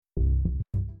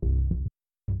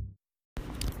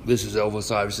This is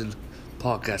Elvis Iverson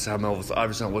podcast. I'm Elvis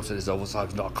Iverson. Website is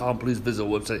elvisiverson.com. Please visit the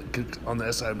website, click on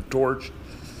the SIM torch,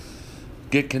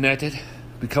 get connected,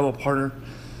 become a partner,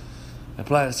 and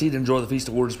plant a seed. Enjoy the Feast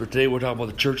of Words. For today, we're talking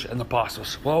about the church and the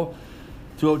apostles. Well,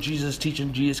 throughout Jesus'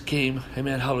 teaching, Jesus came.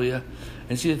 Amen. Hallelujah.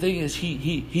 And see, the thing is,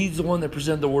 he's the one that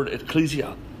presented the word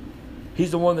ecclesia. He's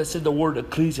the one that said the word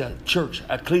ecclesia, church,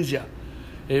 ecclesia.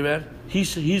 Amen.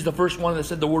 He's the first one that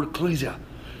said the word ecclesia.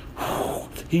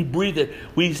 He breathed it.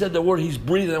 When he said the word, he's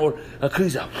breathing the word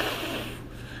ecclesia.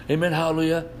 Amen.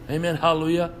 Hallelujah. Amen.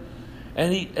 Hallelujah.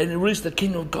 And he released the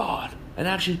kingdom of God. And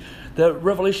actually, the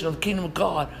revelation of the kingdom of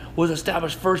God was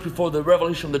established first before the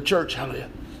revelation of the church. Hallelujah.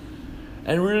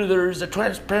 And really, there is a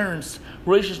transparent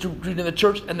relationship between the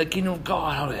church and the kingdom of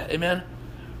God. Hallelujah. Amen.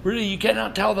 Really, you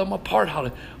cannot tell them apart.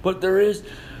 Hallelujah. But there is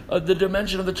the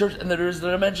dimension of the church, and there is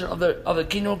the dimension of the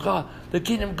kingdom of God. The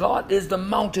kingdom of God is the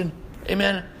mountain.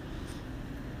 Amen.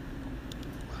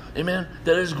 Amen.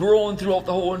 That is growing throughout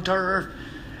the whole entire earth.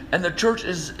 And the church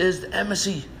is the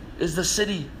embassy, is the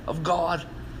city of God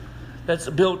that's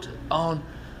built on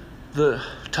the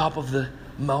top of the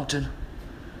mountain.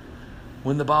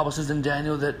 When the Bible says in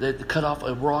Daniel that they cut off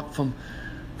a rock from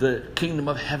the kingdom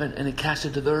of heaven and it cast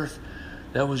it to the earth,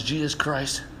 that was Jesus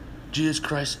Christ. Jesus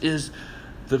Christ is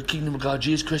the kingdom of God.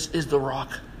 Jesus Christ is the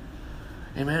rock.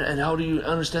 Amen. And how do you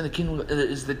understand the kingdom? It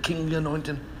is the king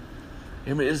anointing.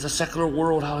 Amen. It is the secular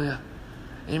world. Hallelujah.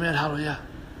 Amen. Hallelujah.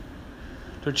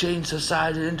 To change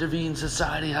society, intervene in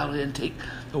society. Hallelujah. And take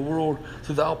the world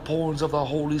through the outpourings of the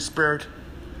Holy Spirit.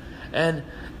 And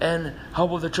how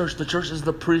about the church? The church is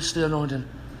the priestly anointing.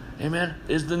 Amen.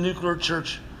 Is the nuclear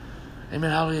church.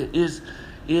 Amen. Hallelujah. Is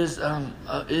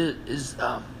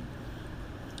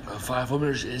fivefold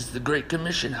ministry is the Great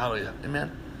Commission. Hallelujah.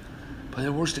 Amen. But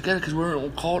it works together because we're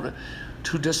called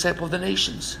to disciple the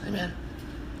nations. Amen.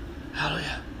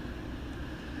 Hallelujah.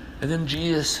 And then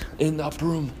Jesus in the upper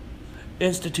room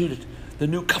instituted the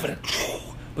new covenant.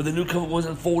 But the new covenant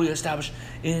wasn't fully established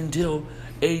until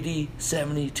AD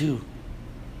 72.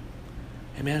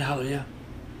 Amen. Hallelujah.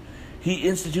 He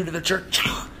instituted the church.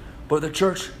 But the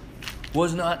church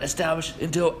was not established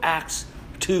until Acts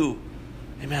 2.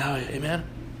 Amen. Hallelujah. Amen.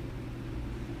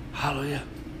 Hallelujah.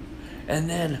 And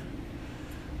then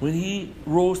when he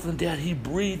rose from the dead, he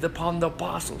breathed upon the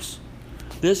apostles.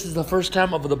 This is the first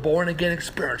time of the born again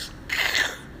experience.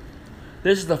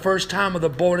 This is the first time of the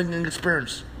born again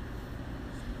experience.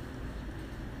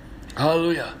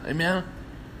 Hallelujah. Amen.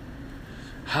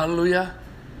 Hallelujah.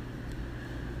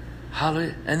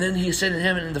 Hallelujah. And then he ascended in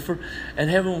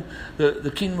heaven,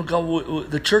 the kingdom of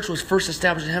God, the church was first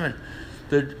established in heaven.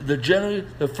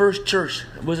 The first church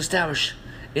was established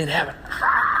in heaven.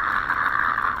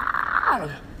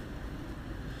 Hallelujah.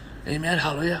 Amen.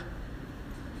 Hallelujah.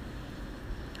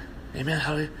 Amen.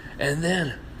 Hallelujah. And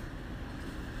then,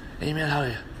 amen.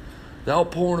 Hallelujah. The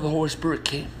outpouring of the Holy Spirit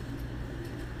came.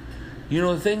 You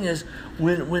know, the thing is,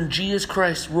 when Jesus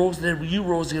Christ rose again, you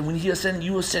rose again. When he ascended,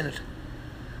 you ascended.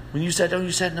 When you sat down,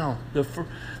 you sat down.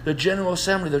 The general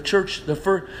assembly, the church, the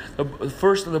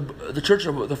church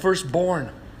of the firstborn.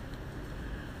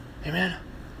 Amen.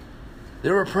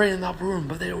 They were praying in the upper room,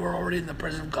 but they were already in the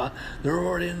presence of God. They were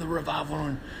already in the revival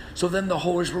room. So then the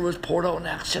Holy Spirit was poured out in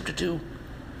Acts chapter 2.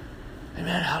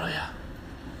 Amen. Hallelujah.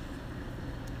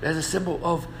 As a symbol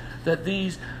of that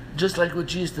these, just like with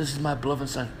Jesus, this is my beloved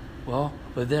son. Well,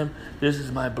 with them, this is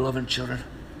my beloved children.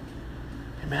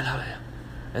 Amen. Hallelujah.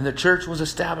 And the church was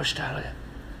established. Hallelujah.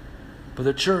 But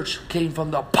the church came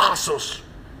from the apostles.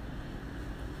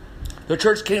 The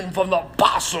church came from the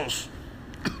apostles.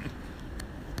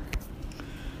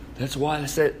 That's why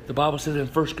the Bible says in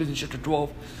 1 Corinthians chapter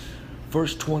 12,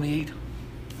 verse 28,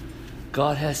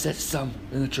 God has set some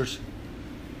in the church.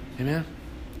 Amen.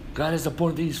 God has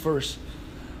appointed these first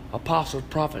apostles,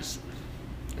 prophets,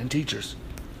 and teachers.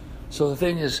 So the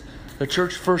thing is, the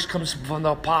church first comes from the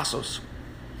apostles.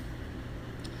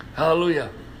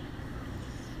 Hallelujah.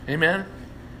 Amen.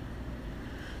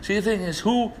 See, the thing is,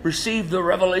 who received the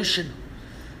revelation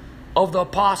of the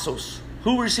apostles?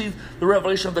 Who received the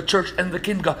revelation of the church and the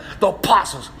kingdom of God? The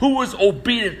apostles. Who was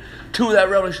obedient to that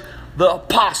revelation? The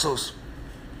apostles.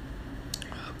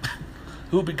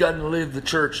 Who began to live the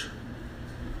church?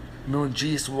 Remember when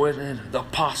Jesus went in, the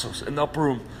apostles in the upper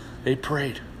room, they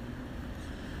prayed.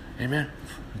 Amen.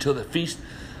 Until the feast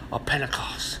of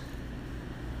Pentecost.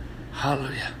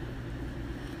 Hallelujah.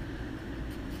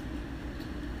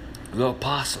 The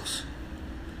apostles.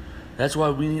 That's why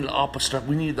we need apostolic.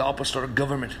 We need the apostolic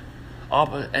government,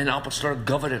 and apostolic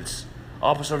governance.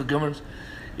 Apostolic governance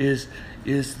is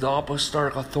the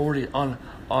apostolic authority on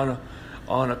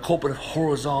a corporate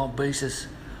horizontal basis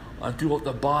throughout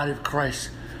the body of Christ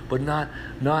but not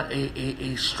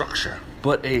a structure,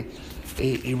 but a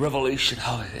revelation.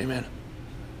 Hallelujah. Amen.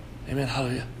 Amen.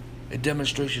 Hallelujah. A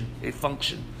demonstration, a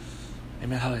function.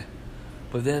 Amen. Hallelujah.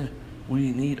 But then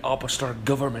we need apostolic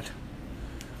government.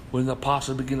 When the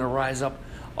apostles begin to rise up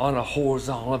on a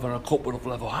horizontal level, on a corporate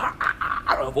level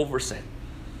of oversight.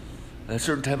 And a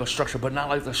certain type of structure, but not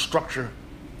like the structure.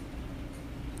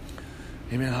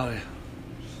 Amen. Hallelujah.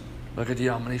 Like a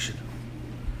denomination.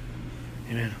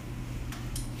 Amen.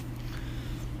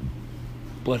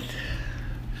 But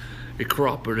a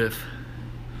cooperative,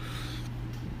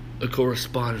 a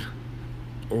correspondent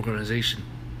organization.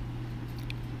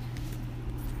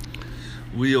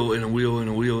 Wheel and a wheel and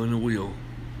a wheel and a wheel.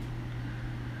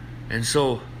 And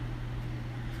so,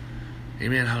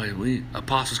 amen, hallelujah, we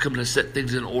apostles come to set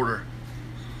things in order.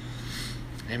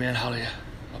 Amen, hallelujah.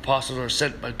 Apostles are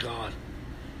sent by God.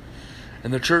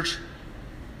 And the church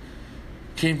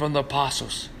came from the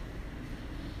apostles.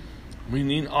 We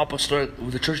need apostolic,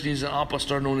 the church needs an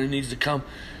apostolic, and it needs to come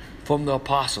from the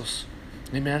apostles.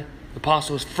 Amen. The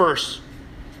apostle is first.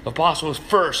 The apostle is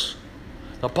first.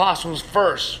 The apostle is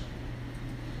first.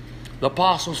 The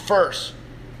apostles first.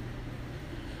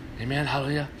 Amen.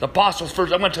 Hallelujah. The apostles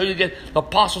first. I'm going to tell you again. The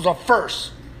apostles are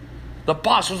first. The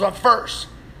apostles are first.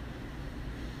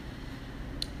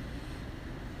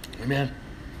 Amen.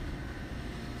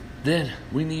 Then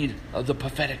we need the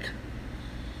prophetic.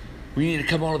 We need to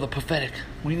come out of the prophetic.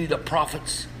 We need the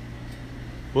prophets.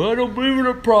 Well, I don't believe in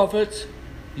the prophets.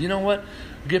 You know what?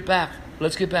 Get back.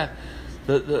 Let's get back.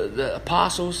 The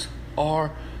apostles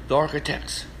are the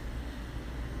architects.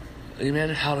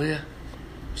 Amen. Hallelujah.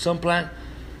 Some plant.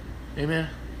 Amen.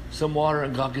 Some water,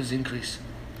 and God gives increase.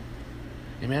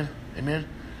 Amen. Amen.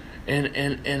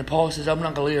 And Paul says, I'm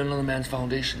not going to lay another man's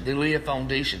foundation. They lay a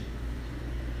foundation.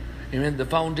 Amen. The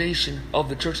foundation of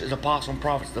the church is apostles and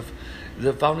prophets.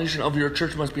 The foundation of your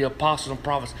church must be apostles and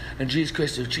prophets. And Jesus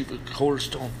Christ is the chief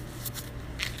cornerstone.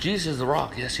 Jesus is the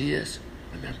rock. Yes, he is.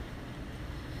 Amen.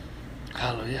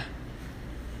 Hallelujah.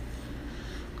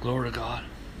 Glory to God.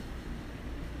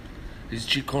 He's the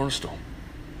chief cornerstone.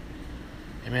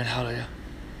 Amen. Hallelujah.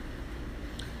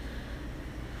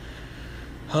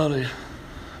 Hallelujah.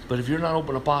 But if you're not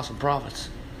open apostles and prophets,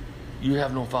 you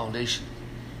have no foundation.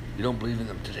 You don't believe in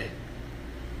them today.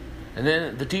 And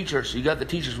then the teachers, you got the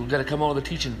teachers. We've got to come out of the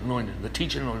teaching anointing. The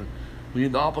teaching anointing. We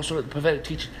need the apostolic, the prophetic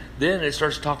teaching. Then it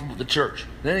starts talking about the church.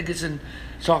 Then it gets in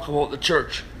talk about the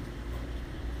church.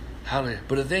 Hallelujah.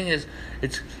 But the thing is,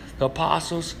 it's the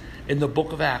apostles in the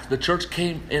book of Acts. The church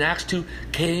came, in Acts 2,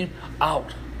 came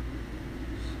out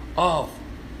of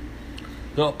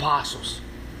the apostles.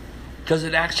 Because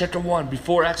in Acts chapter 1,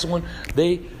 before Acts 1,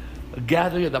 they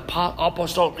gathered, the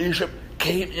apostolic leadership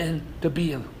came into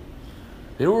being.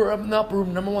 They were up in the upper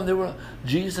room. Number one,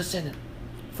 Jesus ascended.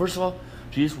 First of all,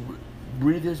 Jesus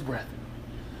breathed his breath.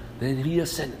 Then he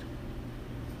ascended.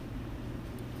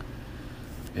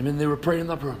 And then they were praying in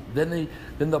the upper room. Then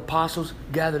the apostles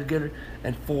gathered together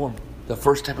and formed the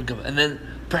first type of government. And then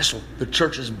Presto, the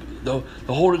churches, the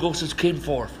Holy Ghost came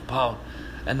forth, power,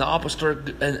 and the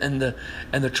apostolic and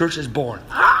the church is born.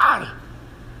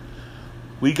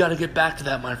 We got to get back to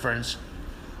that, my friends.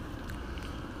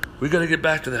 We got to get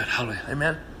back to that. Hallelujah.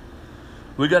 Amen.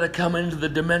 We got to come into the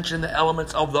dimension, the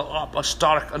elements of the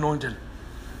apostolic anointing.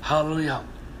 Hallelujah.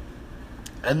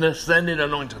 And the ascended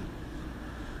anointing.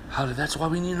 Hallelujah. That's why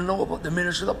we need to know about the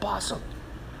ministry of the apostle.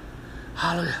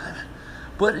 Hallelujah.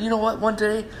 But you know what? One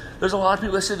day, there's a lot of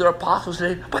people that say they're apostles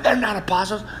today, but they're not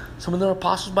apostles. Some of them are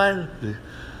apostles by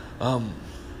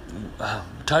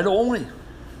title only.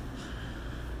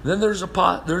 Then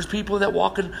there's people that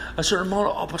walk in a certain amount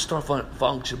of apostolic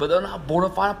function, but they're not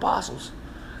bona fide apostles.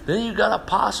 Then you got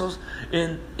apostles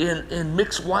in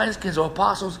mixed wineskins, or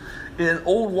apostles in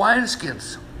old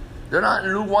wineskins. They're not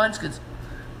in new wineskins.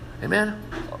 Amen.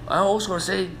 I'm also going to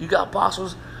say you got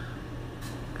apostles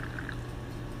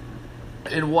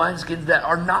in wineskins that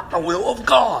are not the will of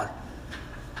God.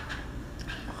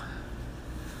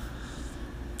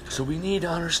 So we need to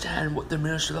understand what the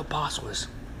ministry of the apostle is.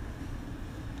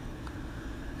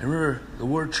 And remember, the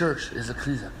word church is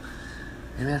ecclesia.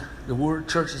 Amen. The word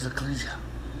church is ecclesia.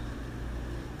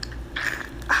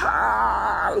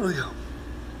 Hallelujah.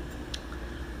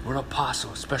 We're an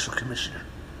apostle, a special commissioner.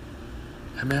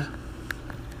 Amen.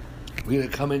 We're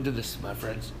going to come into this, my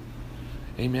friends.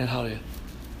 Amen. Hallelujah.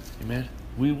 Amen.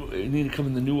 We need to come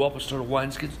in the new apostolic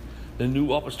wineskins, the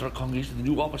new apostolic congregation, the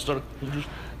new apostolic leaders,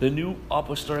 the new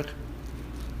apostolic,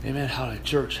 amen, hallelujah,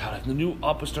 church, hallelujah, the new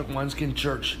apostolic wineskin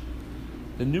church.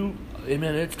 The new,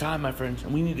 amen, it's time, my friends.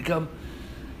 And we need to come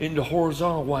into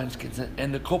horizontal wineskins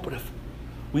and the cooperative.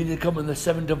 We need to come in the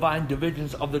 7 divine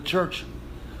divisions of the church.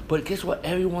 But guess what?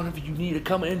 Every one of you need to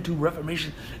come into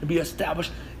Reformation and be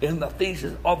established in the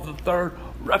thesis of the third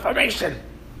Reformation.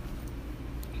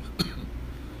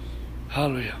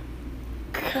 Hallelujah.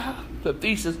 The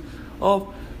thesis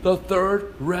of the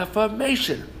third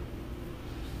Reformation.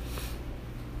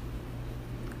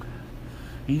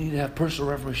 You need to have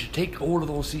personal reformation. Take hold of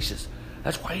those theses.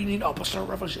 That's why you need apostolic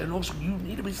reformation. And also you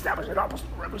need to be established in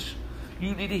apostolic reformation.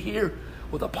 You need to hear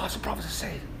what the apostle prophets are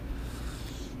saying.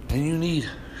 And you need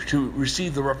to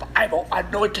receive the revival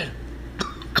anointing.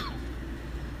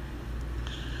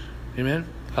 Amen.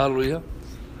 Hallelujah.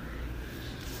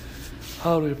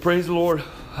 Hallelujah. Praise the Lord.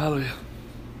 Hallelujah.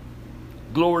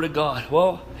 Glory to God.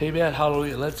 Well, amen.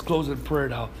 Hallelujah. Let's close in prayer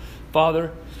now.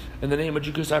 Father, in the name of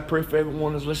Jesus, I pray for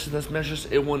everyone who's listening to this message,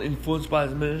 everyone influenced by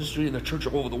this ministry in the church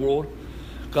all over the world.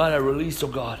 God, I release, oh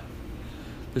God,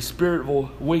 the spirit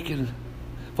of awakening.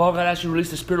 Father God, I ask you to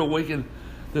release the spirit of awakening,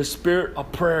 the spirit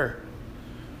of prayer,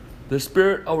 the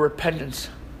spirit of repentance,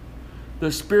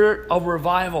 the spirit of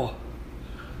revival,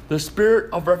 the spirit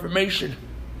of reformation.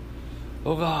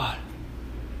 Oh God.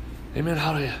 Amen.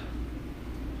 Hallelujah.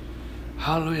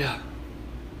 Hallelujah.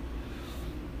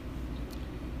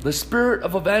 The spirit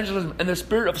of evangelism and the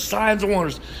spirit of signs and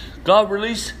wonders. God,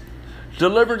 release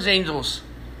deliverance angels,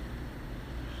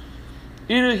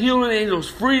 healing angels,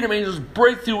 freedom angels,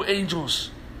 breakthrough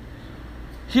angels,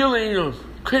 healing angels,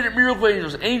 creative miracle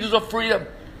angels, angels of freedom.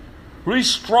 Release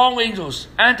strong angels,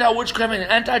 anti-witchcraft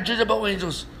angels, anti-Jezebel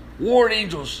angels, warring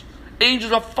angels,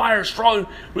 angels of fire, strong.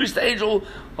 Release the angel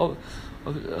of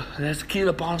that's the key of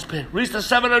the bottomless pit. Release the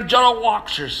 7 angelic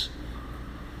watchers.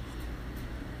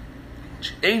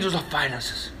 Angels of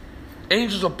finances.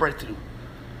 Angels of breakthrough.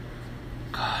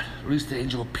 God, release the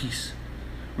angel of peace.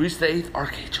 Release the 8th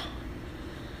archangel.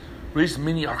 Release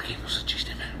many archangels in Jesus'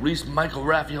 name. Release Michael,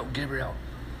 Raphael, Gabriel.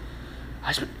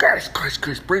 I speak grace,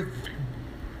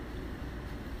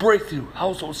 breakthrough,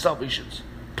 household salvations,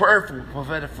 prayerful,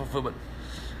 prophetic fulfillment.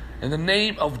 In the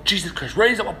name of Jesus Christ,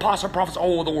 raise up apostles and prophets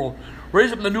all over the world.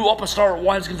 Raise up the new apostolic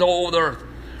wineskins all over the earth.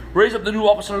 Raise up the new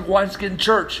apostolic wineskin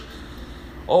church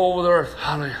all over the earth.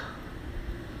 Hallelujah.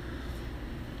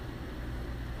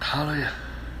 Hallelujah.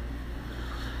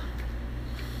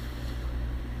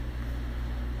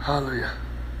 Hallelujah.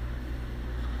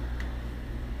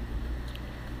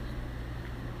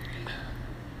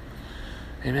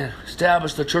 Amen.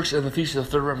 Establish the church and the feast of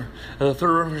the third revelation. The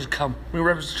third revelation come. We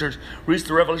reverence the church. Release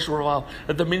the revelation of revival.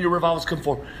 Let the many revivals come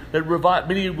forth. Let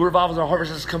many revivals and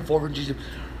harvests come forth in Jesus' name.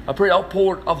 I pray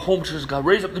outpour of home churches, God.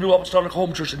 Raise up the new apostolic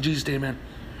home church in Jesus' name, amen.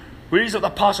 Raise up the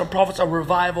apostles and prophets of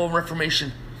revival and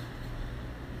reformation.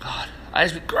 God, I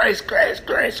speak grace. Raise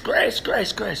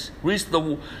up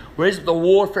the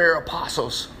warfare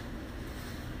apostles.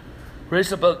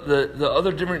 Raise up the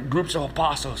other different groups of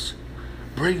apostles.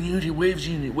 Bring unity,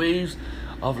 waves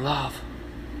of love.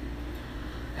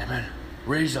 Amen.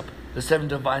 Raise up the 7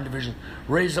 divine divisions.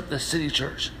 Raise up the city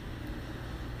church.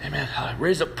 Amen.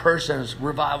 Raise up prayer centers,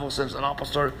 revival centers, and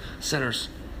apostolic centers.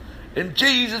 In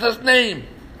Jesus' name,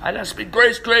 I now speak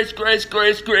grace. God,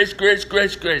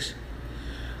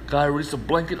 release a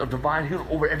blanket of divine healing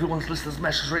over everyone's listening to this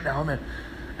message right now. Amen.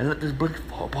 And let this blanket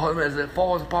fall upon them as it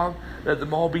falls upon them. Let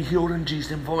them all be healed in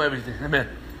Jesus' name from everything. Amen.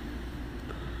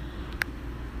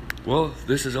 Well,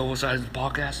 this is Elvis Iverson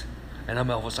Podcast, and I'm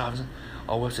Elvis Iverson.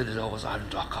 Our website is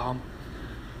elvisiverson.com.